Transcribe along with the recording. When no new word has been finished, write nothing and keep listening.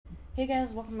Hey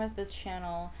guys, welcome back to the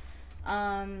channel.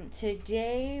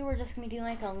 Today we're just gonna be doing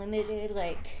like a limited,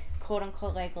 like quote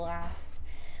unquote, like last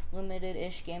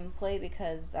limited-ish gameplay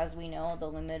because as we know, the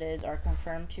limiteds are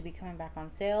confirmed to be coming back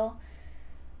on sale.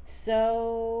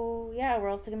 So yeah, we're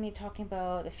also gonna be talking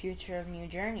about the future of New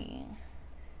Journey.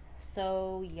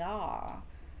 So yeah.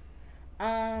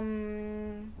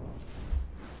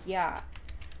 Yeah.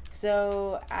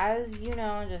 So as you know,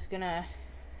 I'm just gonna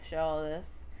show all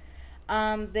this.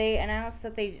 They announced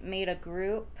that they made a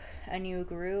new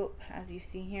group, as you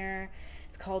see here.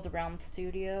 It's called the Realm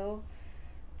Studio.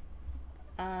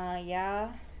 Yeah.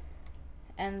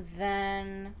 And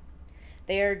then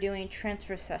they are doing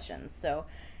transfer sessions. So,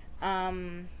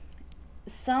 some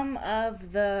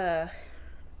of the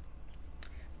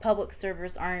public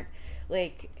servers aren't,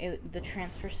 the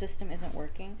transfer system isn't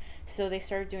working. So they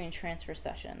started doing transfer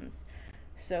sessions.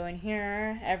 So in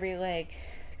here, every,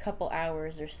 couple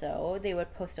hours or so, they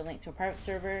would post a link to a private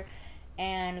server,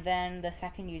 and then the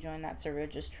second you join that server,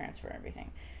 just transfer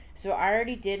everything. So I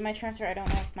already did my transfer. I don't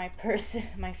know if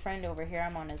my friend over here,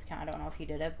 I'm on his account, I don't know if he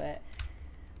did it, but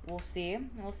we'll see.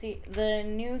 The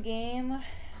new game,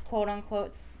 quote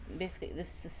unquote, basically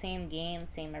this is the same game,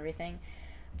 same everything,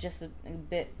 just a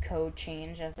bit code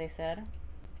change, as they said.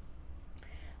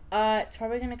 It's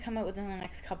probably gonna come out within the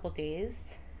next couple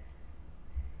days.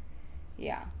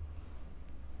 Yeah.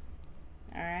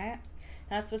 Alright,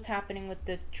 that's what's happening with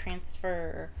the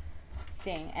transfer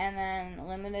thing. And then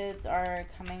limiteds are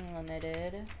coming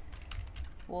limited.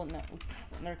 Well, no,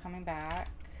 they're coming back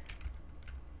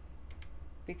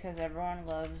because everyone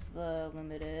loves the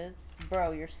limiteds.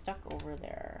 Bro, you're stuck over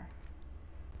there.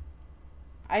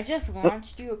 I just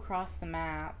launched you across the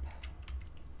map.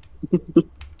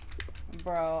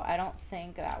 Bro, I don't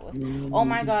think that was... Oh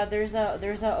my god, there's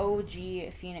a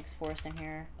OG Phoenix Force in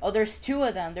here. Oh, there's two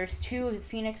of them. There's two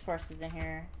Phoenix Forces in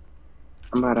here.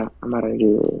 I'm about to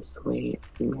do this. Wait,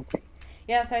 give me a second.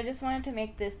 Yeah, so I just wanted to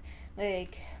make this,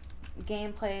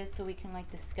 gameplay so we can,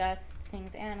 discuss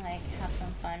things and, have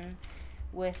some fun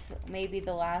with maybe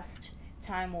the last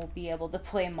time we'll be able to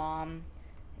play Mom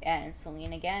and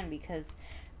Celine again because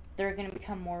they're going to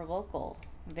become more local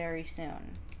very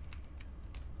soon.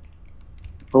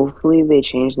 Hopefully they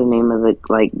change the name of the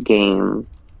game.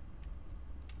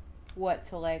 What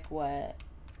to what?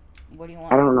 What do you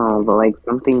want? I don't know, but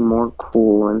something more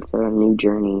cool instead of New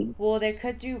Journey. Well, they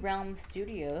could do Realm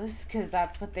Studios because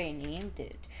that's what they named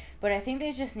it. But I think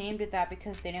they just named it that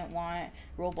because they didn't want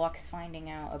Roblox finding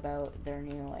out about their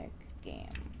new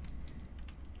game.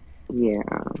 Yeah.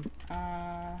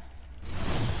 Oh.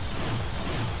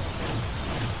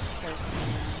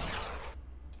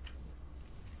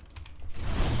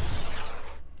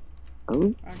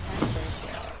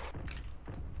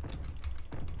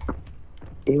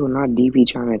 Ew, not DP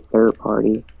trying to third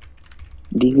party.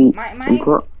 DP. My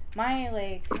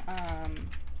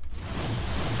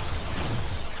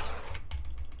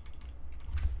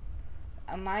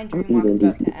Dreamwalk's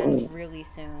about to end really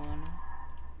soon.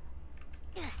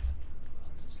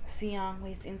 Siang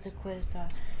waste into questa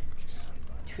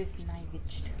twist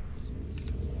nightwitched.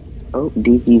 Oh,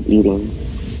 DP's eating.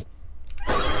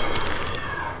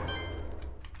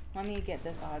 Let me get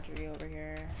this Audrey over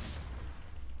here.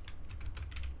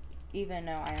 Even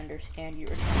though I understand you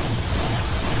were trying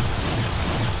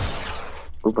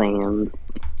to... Lambs.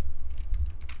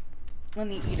 Let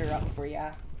me eat her up for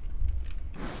ya.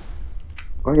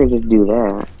 Or to just do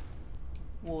that.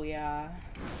 Well, yeah.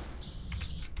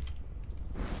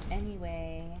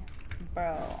 Anyway,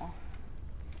 bro.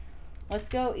 Let's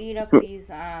go eat up these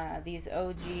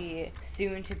OG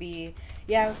soon-to-be...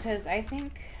 Yeah, because I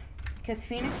think... Because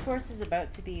Phoenix Force is about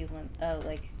to be,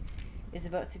 is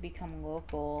about to become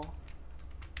local.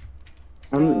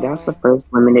 So... That's the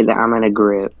first limited that I'm gonna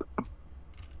grip.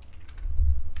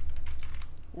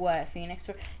 What, Phoenix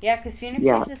Force? Yeah, because Phoenix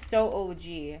Force is so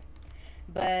OG.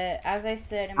 But as I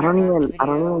said in my last video... I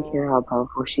don't even care how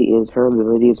powerful she is. Her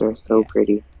abilities are so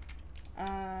pretty.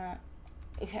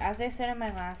 As I said in my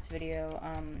last video,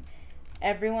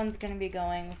 everyone's gonna be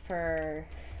going for,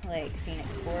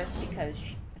 Phoenix Force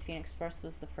because Phoenix Force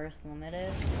was the first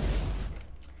limited.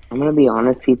 I'm gonna be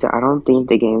honest, Pizza. I don't think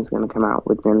the game's gonna come out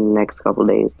within the next couple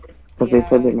days because they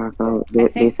said they're not gonna.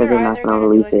 They said they're not gonna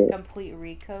release it. A complete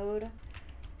recode,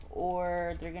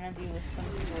 or they're gonna do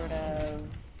some sort of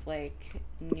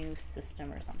new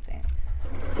system or something.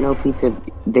 No, Pizza.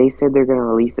 They said they're gonna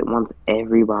release it once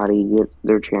everybody gets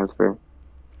their transfer.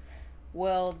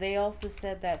 Well, they also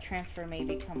said that transfer may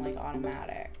become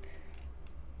automatic.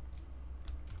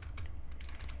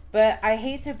 But I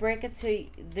hate to break it to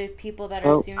the people that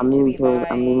are Oh, soon I'm to being be killed.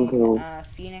 I'm being buying killed.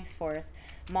 Phoenix Force.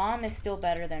 Mom is still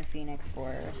better than Phoenix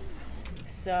Force.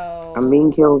 I'm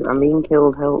being So, killed. I'm being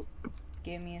killed. Help.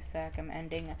 give me a sec. I'm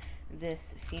ending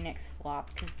this Phoenix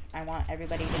flop because I want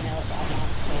everybody to know that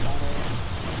Mom's still better.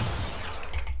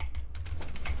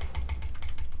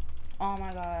 Oh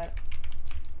my god.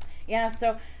 Yeah,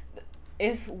 so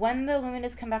if when the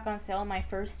limiteds come back on sale, my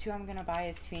first two I'm gonna buy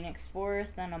is Phoenix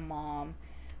Force, then a Mom,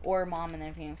 or Mom and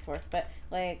then Phoenix Force. But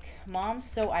like Mom's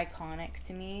so iconic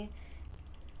to me,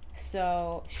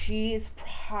 so she's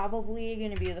probably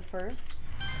gonna be the first.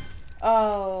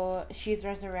 Oh, she's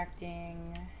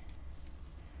resurrecting.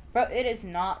 Bro, it is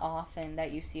not often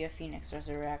that you see a Phoenix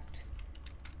resurrect.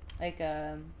 Like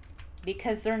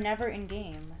because they're never in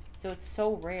game, so it's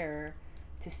so rare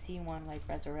to see one like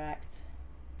resurrect.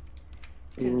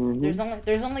 Because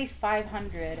there's only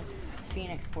 500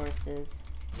 Phoenix Forces.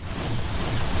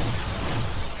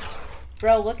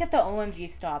 Bro, look at the OMG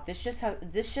stop. This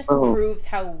just proves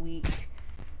how weak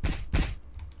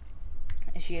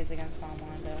she is against Mom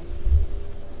Wanda.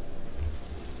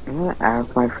 I'm gonna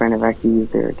ask my friend if I can use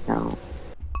their account.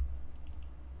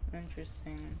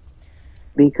 Interesting.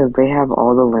 Because they have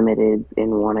all the limiteds in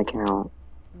one account.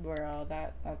 Bro,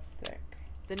 that's sick.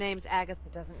 The name's Agatha.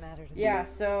 It doesn't matter to me. Yeah,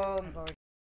 so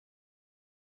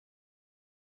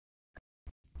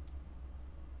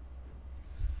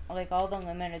like all the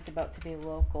limited's about to be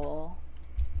local.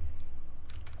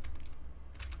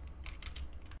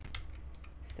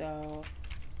 So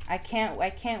I can't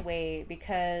wait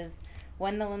because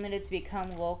when the limiteds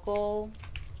become local,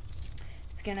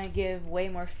 it's gonna give way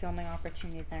more filming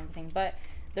opportunities and everything. But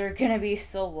they're gonna be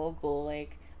so local.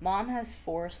 Like Mom has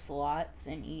 4 slots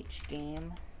in each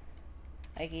game,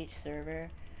 like each server.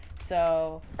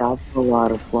 So that's a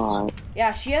lot of slots.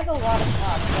 Yeah, she has a lot of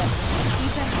slots, but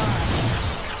keep in mind,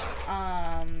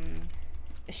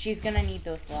 she's gonna need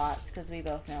those slots because we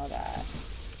both know that.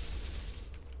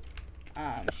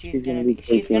 She's gonna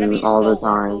be all so the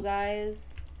time. local,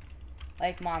 guys.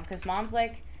 Like Mom, because Mom's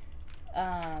like,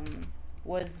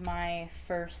 was my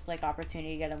first like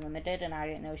opportunity to get a limited, and I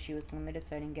didn't know she was limited,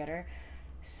 so I didn't get her.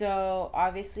 So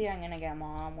obviously, I'm gonna get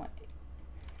Mom.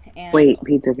 And wait,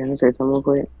 Pizza, can I say something real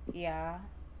quick? Yeah.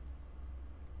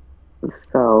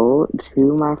 So,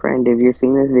 to my friend, if you're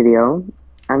seeing this video,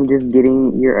 I'm just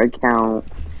getting your account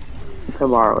to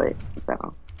borrow it.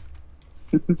 So.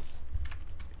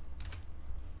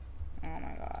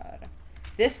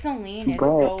 This Celine is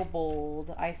so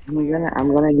bold, I swear.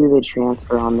 I'm gonna do the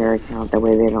transfer on their account, that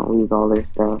way they don't lose all their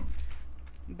stuff.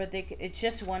 But it's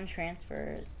just one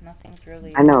transfer. Nothing's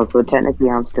really... I know, so technically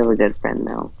I'm still a good friend,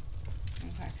 though.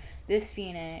 Okay. This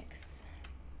Phoenix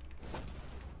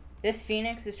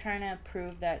is trying to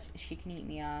prove that she can eat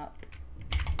me up.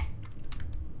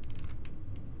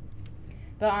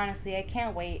 But honestly, I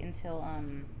can't wait until,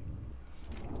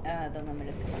 the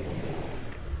limiteds come up.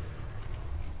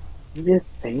 I'm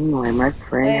just saying, like, my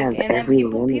friend has every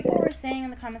limited. People were saying in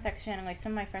the comment section, and like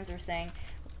some of my friends were saying,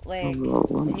 like,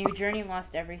 New Journey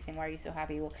lost everything. Why are you so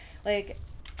happy? Well, like,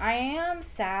 I am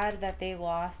sad that they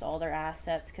lost all their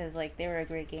assets because like they were a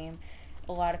great game.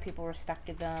 A lot of people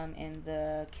respected them in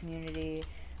the community,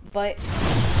 but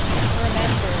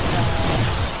remember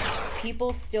that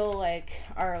people still like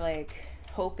are like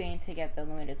hoping to get the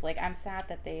limiteds. Like, I'm sad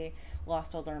that they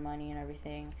lost all their money and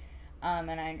everything.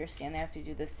 And I understand they have to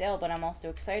do this sale, but I'm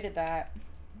also excited that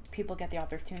people get the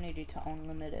opportunity to own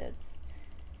limiteds.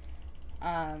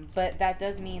 But that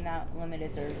does mean that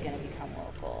limiteds are going to become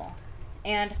local.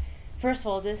 And first of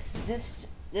all, this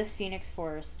Phoenix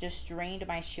Force just drained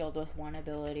my shield with one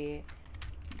ability,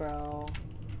 bro.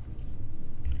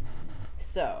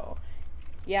 So,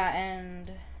 yeah,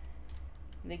 and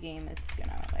the game is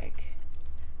gonna like...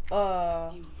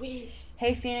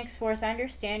 Hey Phoenix Force, I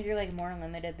understand you're like more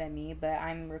limited than me, but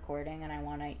I'm recording and I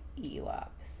want to eat you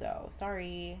up, so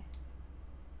sorry.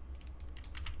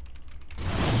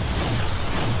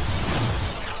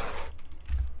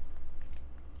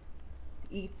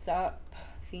 Eats up,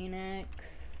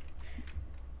 Phoenix.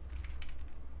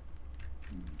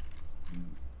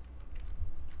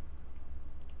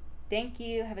 Thank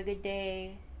you, have a good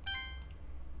day.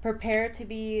 Prepare to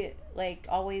be like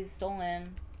always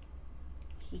stolen.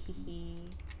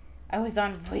 I was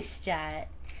on voice chat.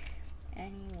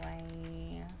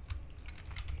 Anyway.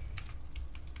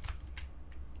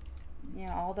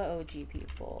 Yeah, all the OG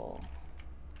people.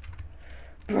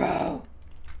 Bro,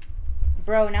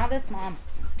 now this Mom.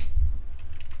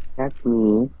 That's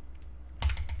me.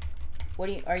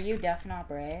 Are you Def Not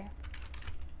Bray?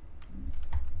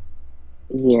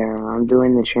 Yeah, I'm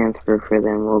doing the transfer for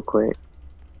them real quick.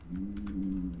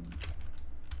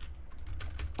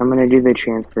 I'm gonna do the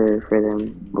transfer for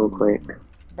them real quick.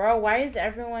 Bro, why is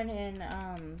everyone in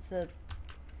the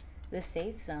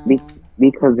safe zone?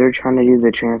 Because they're trying to do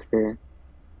the transfer.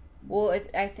 Well,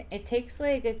 it takes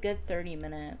like a good 30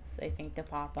 minutes, I think, to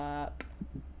pop up.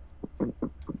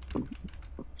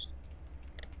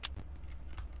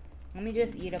 Let me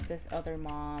just eat up this other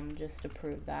mom just to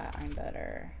prove that I'm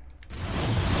better.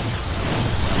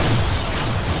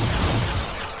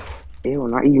 Ew,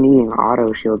 not you needing an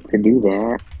auto shield to do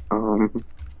that.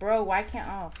 Bro, why can't...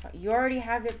 Oh, you already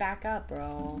have it back up,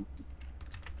 bro.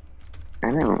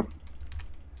 I know.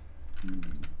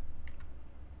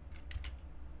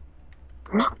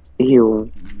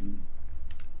 Ew.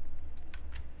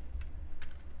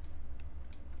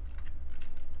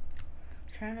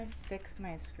 Trying to fix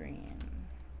my screen.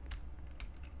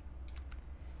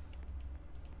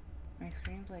 My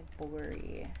screen's like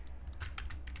blurry.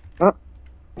 Oh.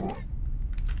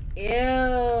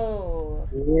 Ew.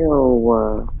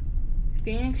 Ew.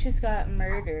 Phoenix just got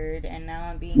murdered, and now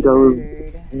I'm being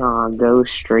murdered. Nah, go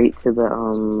straight to the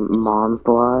mom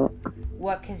slot.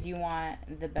 What? Cause you want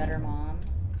the better mom?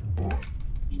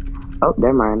 Oh,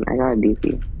 never mind. I got a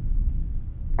DP.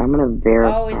 I'm gonna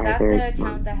verify. Oh, is that the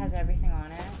account that has everything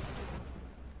on it?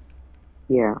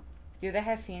 Yeah. Do they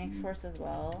have Phoenix Force as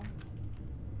well?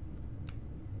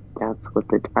 That's what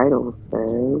the title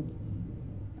says.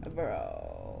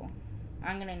 Bro,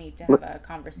 I'm gonna need to have a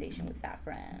conversation with that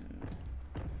friend.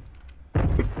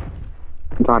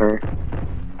 Got her.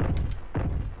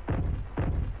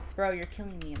 Bro, you're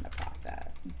killing me in the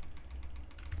process.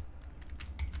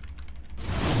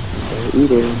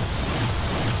 Eat it.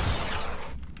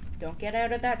 Don't get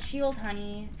out of that shield,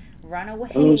 honey. Run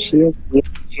away. I mean, she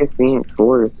has Phoenix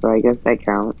Force, so I guess that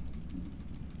counts.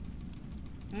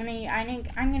 I'm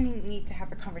gonna need to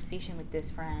have a conversation with this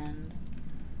friend.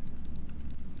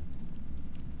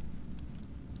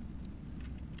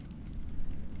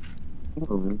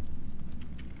 Oh.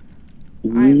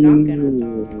 I'm not gonna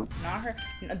stop. Not her.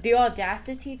 The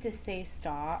audacity to say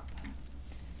stop.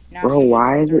 Now bro,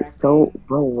 why is it so?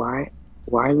 Bro,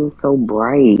 why is it so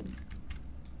bright?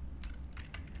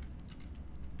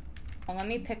 Well, let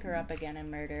me pick her up again and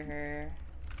murder her.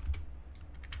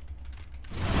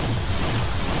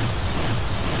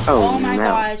 Oh my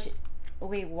gosh.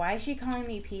 Wait, why is she calling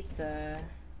me pizza?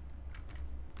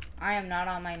 I am not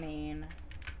on my main.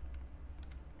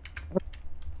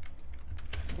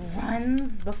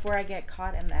 Runs before I get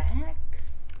caught in the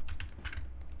hex.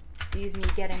 Excuse me,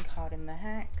 getting caught in the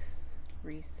hex.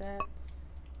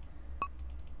 Resets.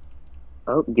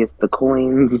 Oh, gets the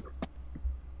coin.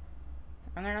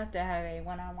 I'm gonna have to have a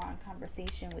one-on-one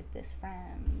conversation with this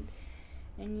friend.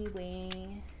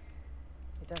 Anyway.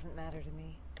 It doesn't matter to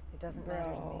me. It doesn't matter to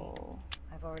me.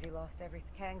 I've already lost everything.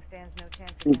 Kang stands no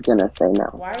chance. He's gonna say no.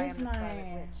 Why is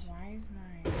my... He's gonna...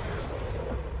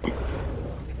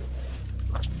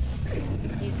 Let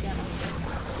me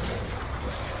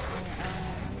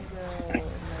go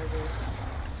murder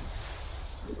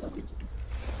someone.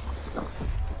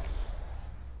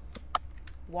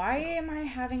 Why am I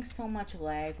having so much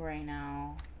lag right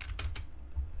now?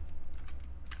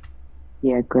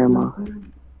 Yeah, Grandma.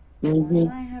 Why am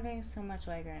I having so much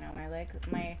lag right now?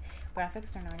 My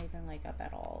graphics are not even like up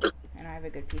at all, and I have a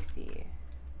good PC.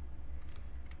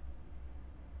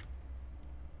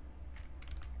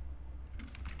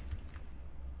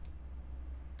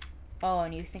 Oh,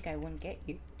 and you think I wouldn't get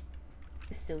you,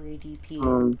 silly DP?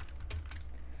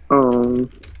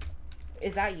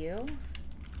 Is that you?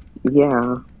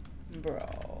 Yeah.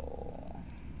 Bro.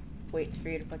 Waits for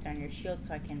you to put down your shield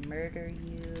so I can murder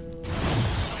you.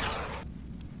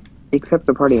 Accept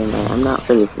the party invite. I'm not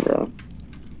for this today.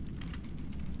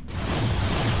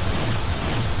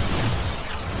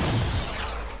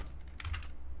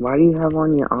 Why do you have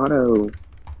on your auto?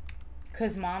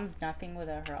 Cause mom's nothing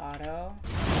without her auto.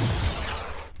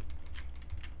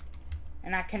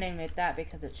 And I can admit that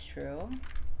because it's true.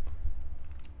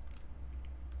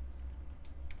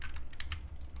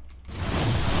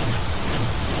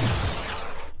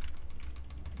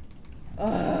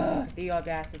 Ugh, the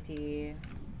audacity.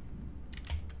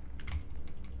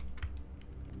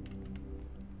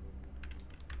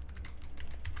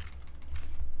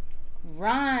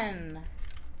 Run!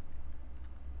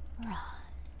 Run.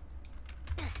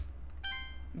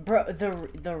 Bro,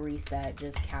 the reset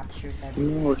just captures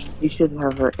everything. No, you should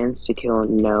have her insta-kill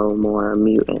no more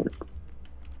mutants.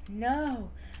 No!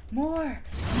 More!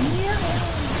 No!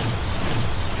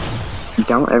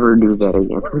 Don't ever do that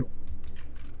again.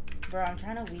 Bro, I'm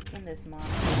trying to weaken this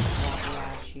monster's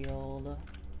ass shield.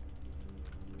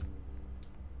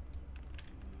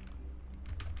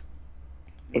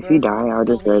 If Bro, you die, I'll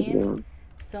just res you.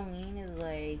 Celine is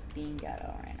like being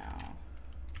ghetto right now.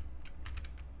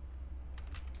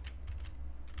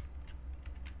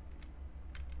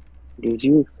 Did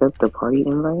you accept the party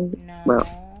invite? No.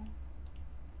 Well,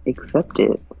 accept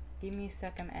it. Give me a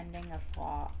sec, I'm ending a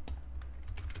flop.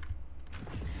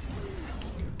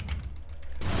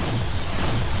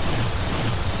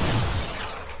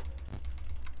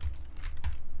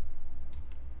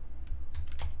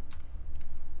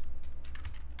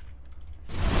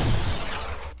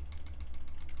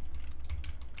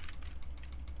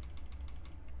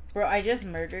 Bro, I just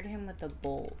murdered him with a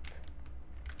bolt.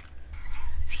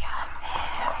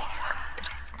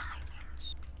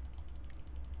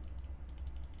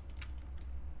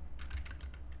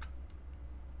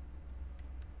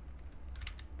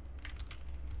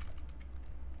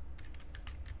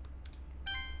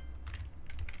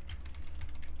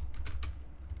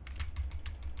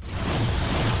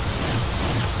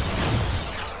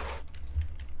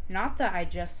 Not that I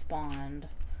just spawned.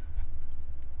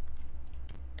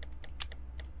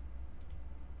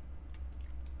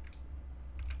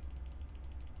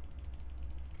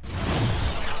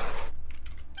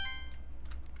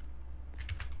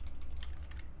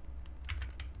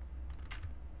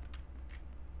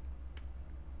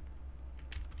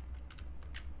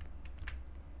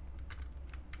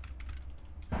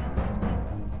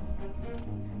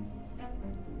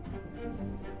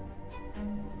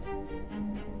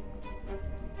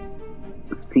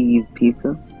 C's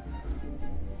pizza.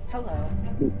 Hello.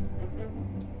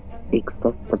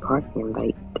 Accept the party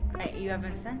invite. You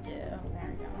haven't sent it. Oh,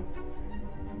 there we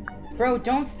go. Bro,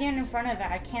 don't stand in front of it.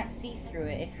 I can't see through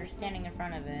it if you're standing in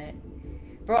front of it.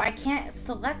 Bro, I can't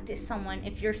select someone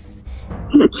if you're...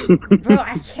 Bro,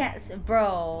 I can't...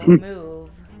 Bro,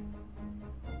 move.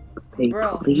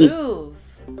 Bro, move.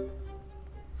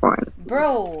 Fine.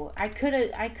 Bro, I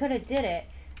coulda did it,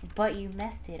 but you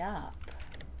messed it up.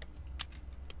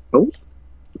 Oh.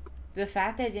 The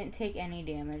fact that I didn't take any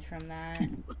damage from that.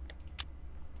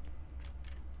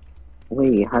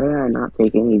 Wait, how did I not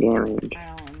take any damage?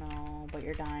 I don't know, but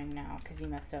you're dying now because you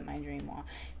messed up my dream wall.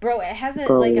 Bro, it has like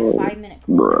a 5-minute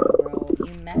cooldown, bro.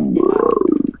 You messed it up.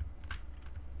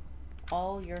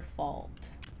 All your fault.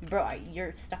 Bro,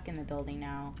 you're stuck in the building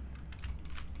now.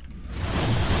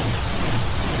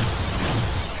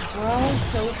 Bro,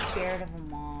 so scared of a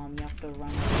mom. You have to run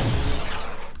away.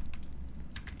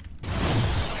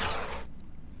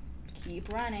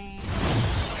 Keep running.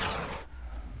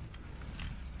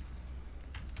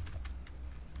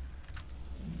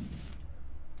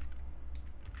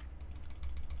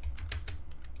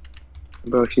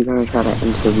 Bro, she's gonna try to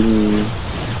intervene.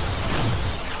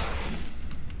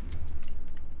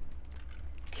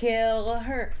 Kill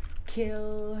her.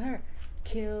 Kill her.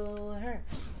 Kill her.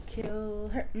 Kill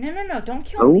her. No, don't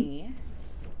kill me.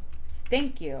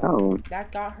 Thank you. Oh.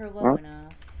 That got her low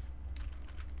enough.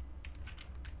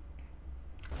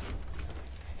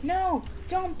 No,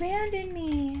 don't abandon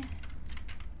me.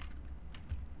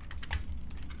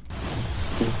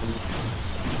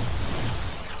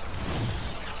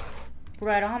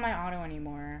 Bro, I don't have my auto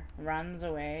anymore. Runs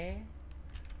away.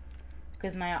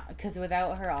 Cause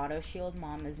without her auto shield,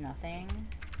 mom is nothing.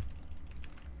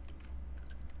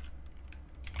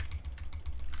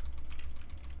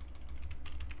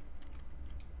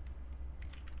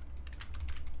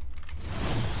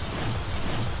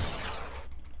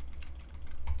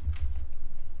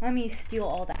 Let me steal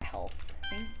all that health.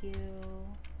 Thank you.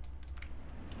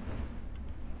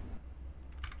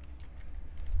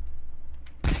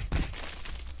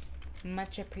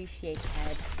 Much appreciated.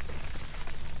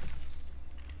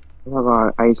 Oh my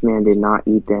god, Iceman did not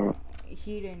eat that.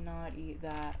 He did not eat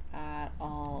that at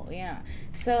all. Yeah.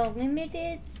 So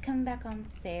limited's coming back on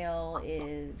sale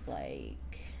is like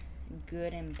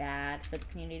good and bad for the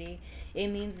community. It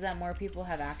means that more people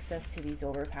have access to these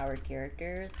overpowered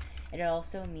characters. It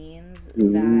also means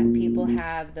that people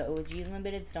have the OG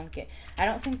limiteds don't get. I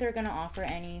don't think they're gonna offer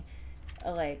any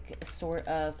like sort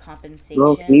of compensation.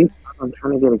 Bro, can you stop? I'm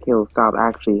trying to get a kill. Stop,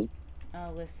 actually.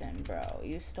 Oh, listen, bro.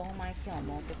 You stole my kill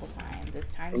multiple times.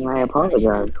 It's time And you I get apologize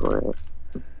punishment. for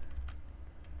it.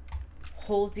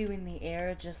 Hold you in the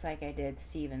air just like I did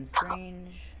Stephen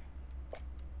Strange.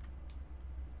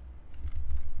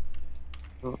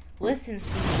 Listen,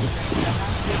 Stephen Strange, I'm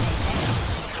not giving any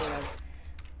sort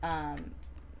of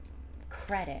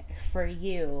credit for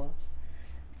you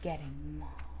getting mom.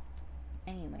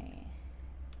 Anyway.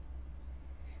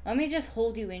 Let me just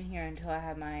hold you in here until I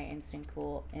have my instant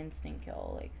kill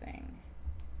like thing.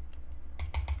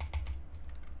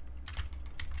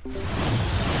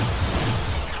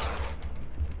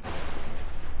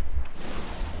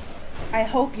 I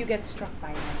hope you get struck by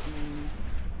lightning.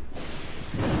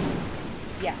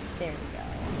 Yes, there we go.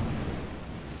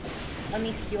 Let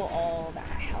me steal all that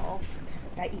health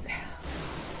that you have.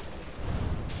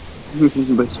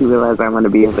 But you realize I want to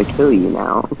be able to kill you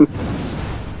now. Ew,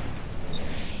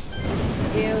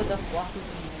 the floppy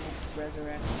phoenix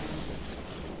resurrection.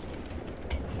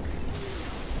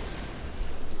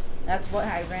 That's why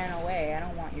I ran away. I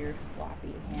don't want your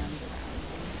floppy hands around.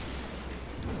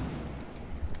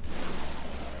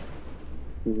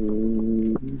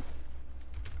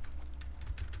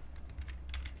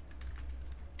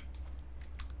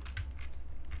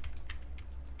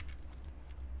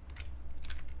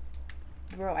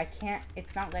 Bro, I can't.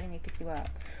 It's not letting me pick you up.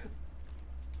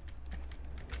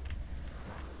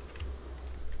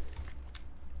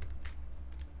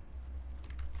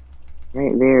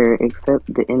 Right there,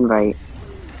 accept the invite.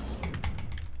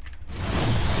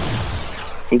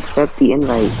 Accept the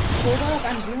invite. Hold up,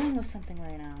 I'm dealing with something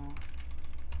right now.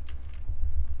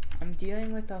 I'm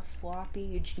dealing with a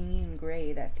floppy Jean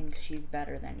Grey that thinks she's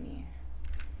better than me.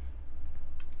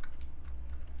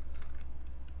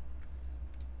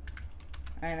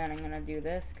 And then I'm gonna do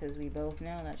this because we both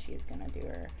know that she's gonna do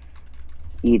her.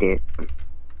 Eat it.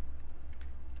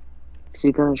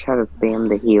 She's gonna try to spam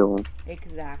the heal.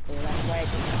 Exactly, that's why I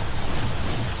did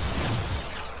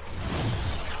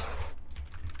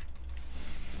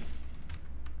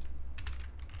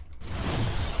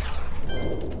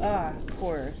that. Ah, of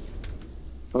course.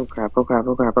 Oh crap, oh crap,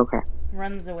 oh crap, oh crap.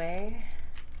 Runs away.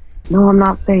 No, I'm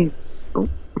not safe. Oh.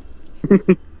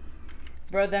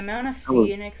 Bro, the amount of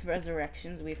Phoenix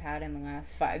resurrections we've had in the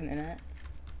last 5 minutes.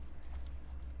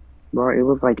 Bro, it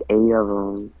was like 8 of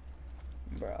them.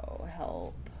 Bro,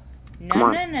 help.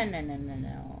 No, no, no, no, no,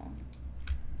 no,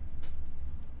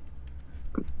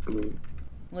 no.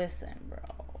 Listen, bro.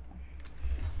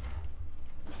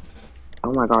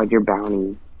 Oh my god, your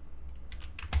bounty.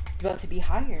 It's about to be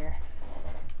higher.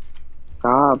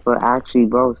 Stop, but actually,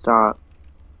 bro, stop.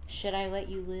 Should I let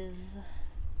you live?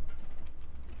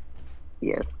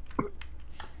 Yes.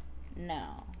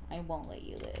 No, I won't let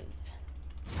you live.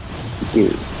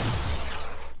 Dude.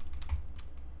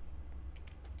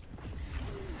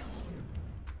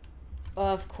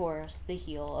 Of course, the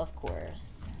heal, of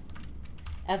course.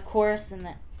 Of course, and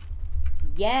the...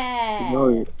 Yes!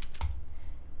 No.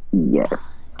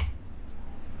 Yes.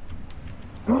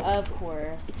 Of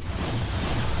course.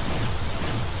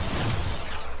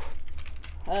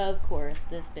 Of course,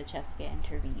 this bitch has to get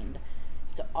intervened.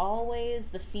 It's always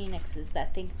the phoenixes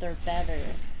that think they're better.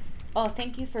 Oh,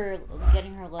 thank you for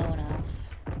getting her low enough.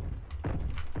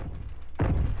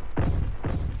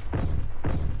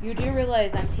 You do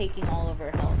realize I'm taking all of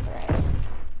her health, right?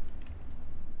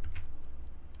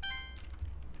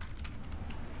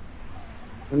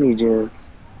 Let me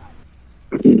just...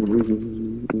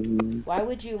 Why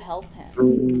would you help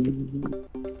him?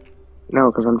 No,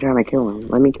 because I'm trying to kill him.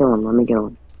 Let me kill him, let me kill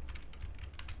him.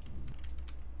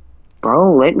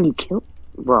 Bro, let me kill...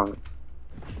 Bro.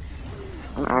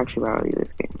 I'm actually about to leave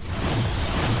this game.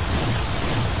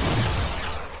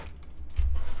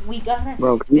 We gotta...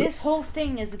 Bro, this whole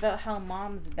thing is about how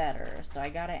mom's better, so I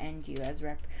gotta end you as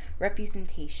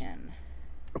representation.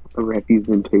 A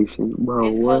representation? Bro,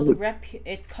 It's what?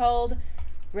 called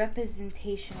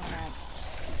representational.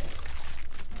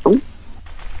 Oh.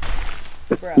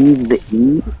 Seize the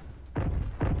E?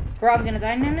 Bro, I'm gonna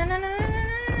die. No, no, no, no, no, no,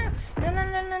 no, no,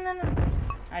 no, no, no, no.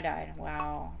 I died.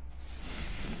 Wow.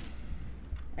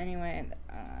 Anyway,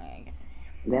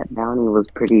 that bounty was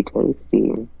pretty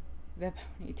tasty. The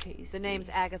bounty tasty. The name's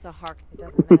Agatha Hark. It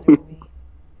doesn't matter to me.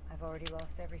 I've already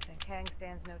lost everything. Kang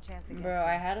stands no chance against Bro, me.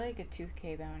 I had like a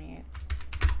 2K bounty.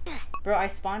 Bro, I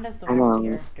spawned as the wrong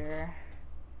character.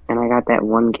 And I got that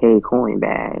 1K coin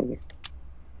bag.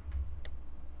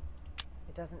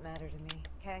 It doesn't matter to me.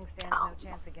 Kang stands no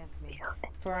chance against me.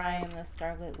 For I am the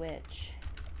Scarlet Witch.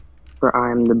 For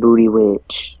I'm the booty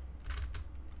witch.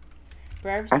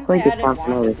 Bro, ever since I added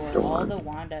Wanda Board, all the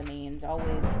Wanda mains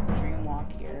always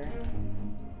dreamwalk here.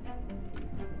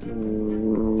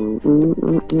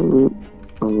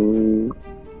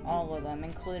 All of them,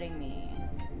 including me.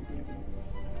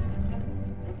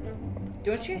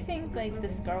 Don't you think, like, the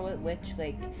Scarlet Witch,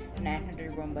 like,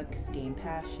 900 Robux Game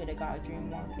Pass should have got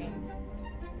dreamwalking?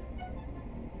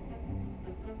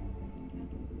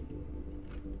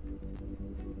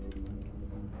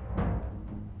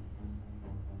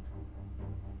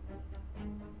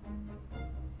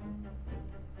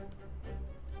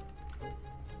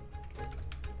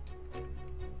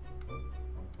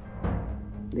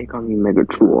 They call me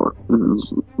Megatron.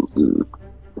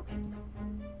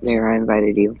 There, I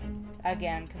invited you.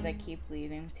 Again, because I keep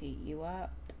leaving to eat you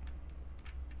up.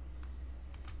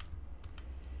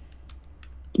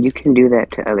 You can do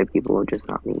that to other people, just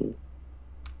not me.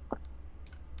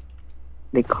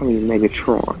 They call me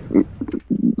Megatron.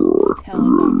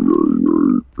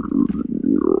 Telegon.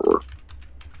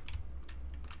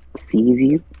 Sees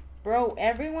you? Bro,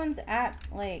 everyone's at,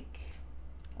 like...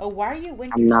 Oh, why are you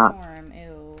Winter I'm not. Storm?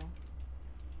 Ew.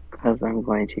 Because I'm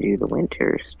going to do the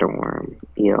Winter Storm.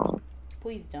 Ew.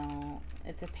 Please don't.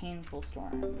 It's a painful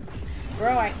storm.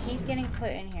 Bro, I keep getting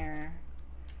put in here.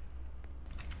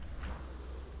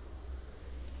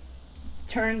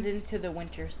 Turns into the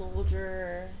Winter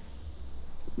Soldier.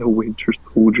 The Winter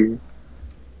Soldier.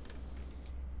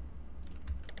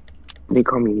 They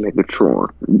call me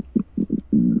Megatron.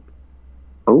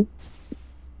 Oh.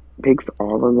 Picks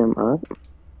all of them up.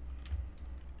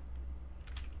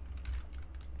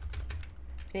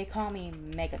 They call me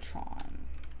Megatron.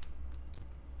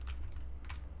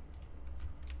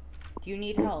 Do you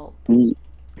need help? He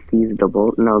sees the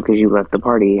bolt. No, because you left the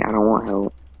party. I don't want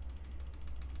help.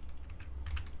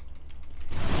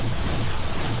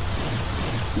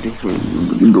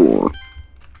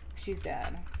 She's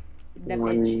dead. That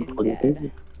bitch is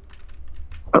dead.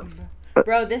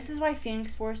 Bro, this is why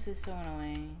Phoenix Force is so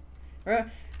annoying.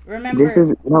 Remember, this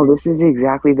is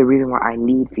exactly the reason why I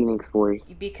need Phoenix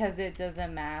Force. Because it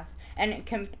doesn't mass. And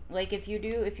it like if you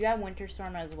have Winter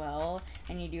Storm as well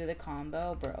and you do the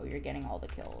combo, bro, you're getting all the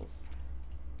kills.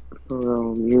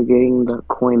 Bro, you're getting the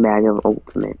coin bag of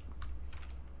ultimates.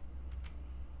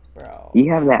 Bro.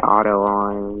 You have that auto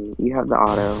on. You have the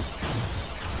auto.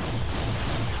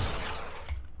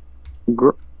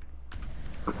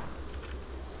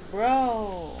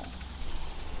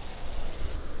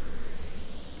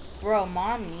 Bro,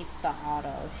 Mom needs the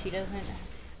auto. She doesn't...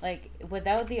 Like,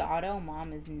 without the auto,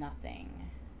 Mom is nothing.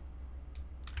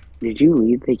 Did you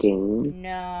leave the game?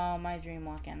 No, my dream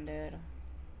walk ended.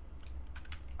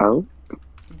 Oh?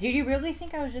 Did you really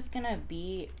think I was just gonna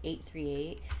be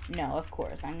 838? No, of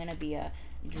course. I'm gonna be a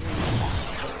dream walk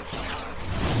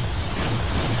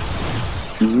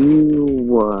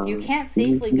version. You can't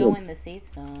safely go in the safe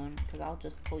zone, because I'll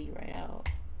just pull you right out.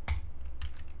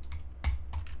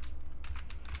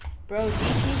 Bro,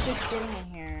 DP's just sitting in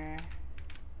here.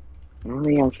 I don't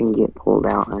think I can get pulled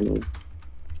out, honey.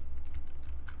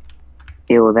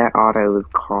 Ew, that auto is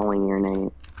calling your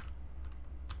name.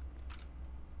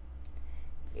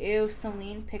 Ew,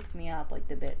 Celine picked me up like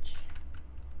the bitch.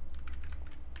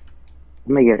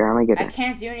 I'm gonna get her, I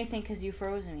can't do anything because you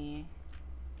froze me.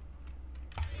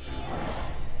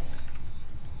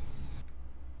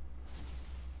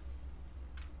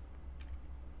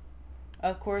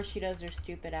 Of course she does her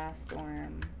stupid ass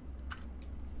storm.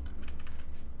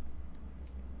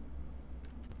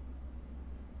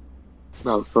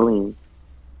 Bro, Celine.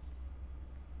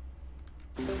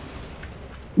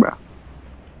 Bro.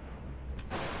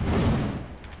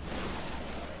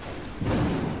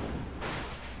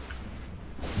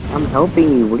 I'm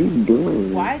helping you. What are you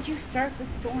doing? Why'd you start the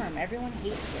storm? Everyone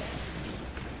hates it.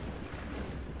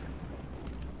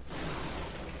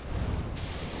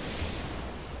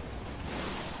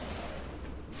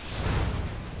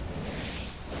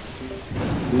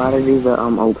 I'm about to do the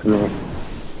ultimate.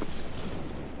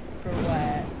 For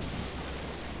what?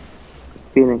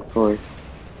 Phoenix Force.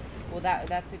 Well,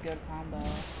 that's a good combo.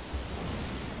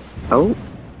 Oh,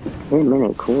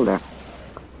 10-minute cooldown.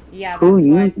 Yeah, Who that's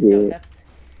why. used So it?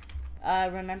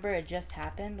 that's. Remember it just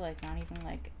happened, like not even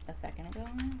like a second ago.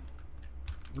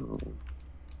 Oh.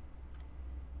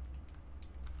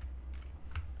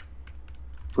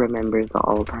 Remembers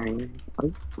all times.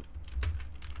 Oh.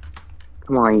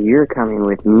 Come on, you're coming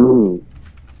with me.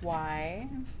 Why?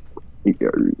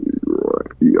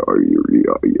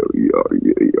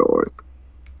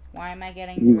 Why am I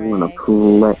getting You dragged?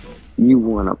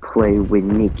 wanna play with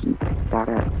Nikki.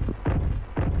 Gotta.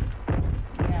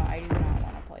 No, I do not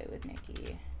want to play with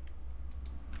Nikki.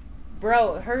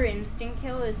 Bro, her instant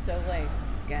kill is so like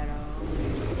ghetto.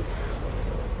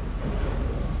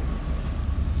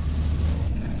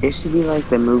 It should be like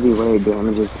the movie where it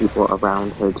damages people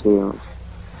around her too.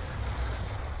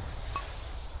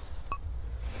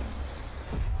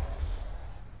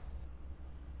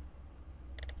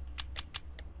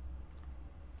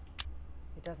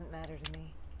 It doesn't matter to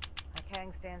me.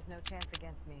 Kang stands no chance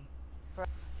against me.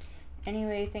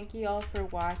 Anyway, thank you all for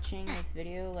watching this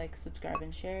video. Like, subscribe,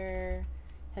 and share.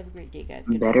 Have a great day, guys.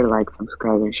 Better like,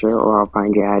 subscribe, and share, or I'll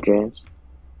find your address.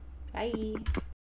 Bye.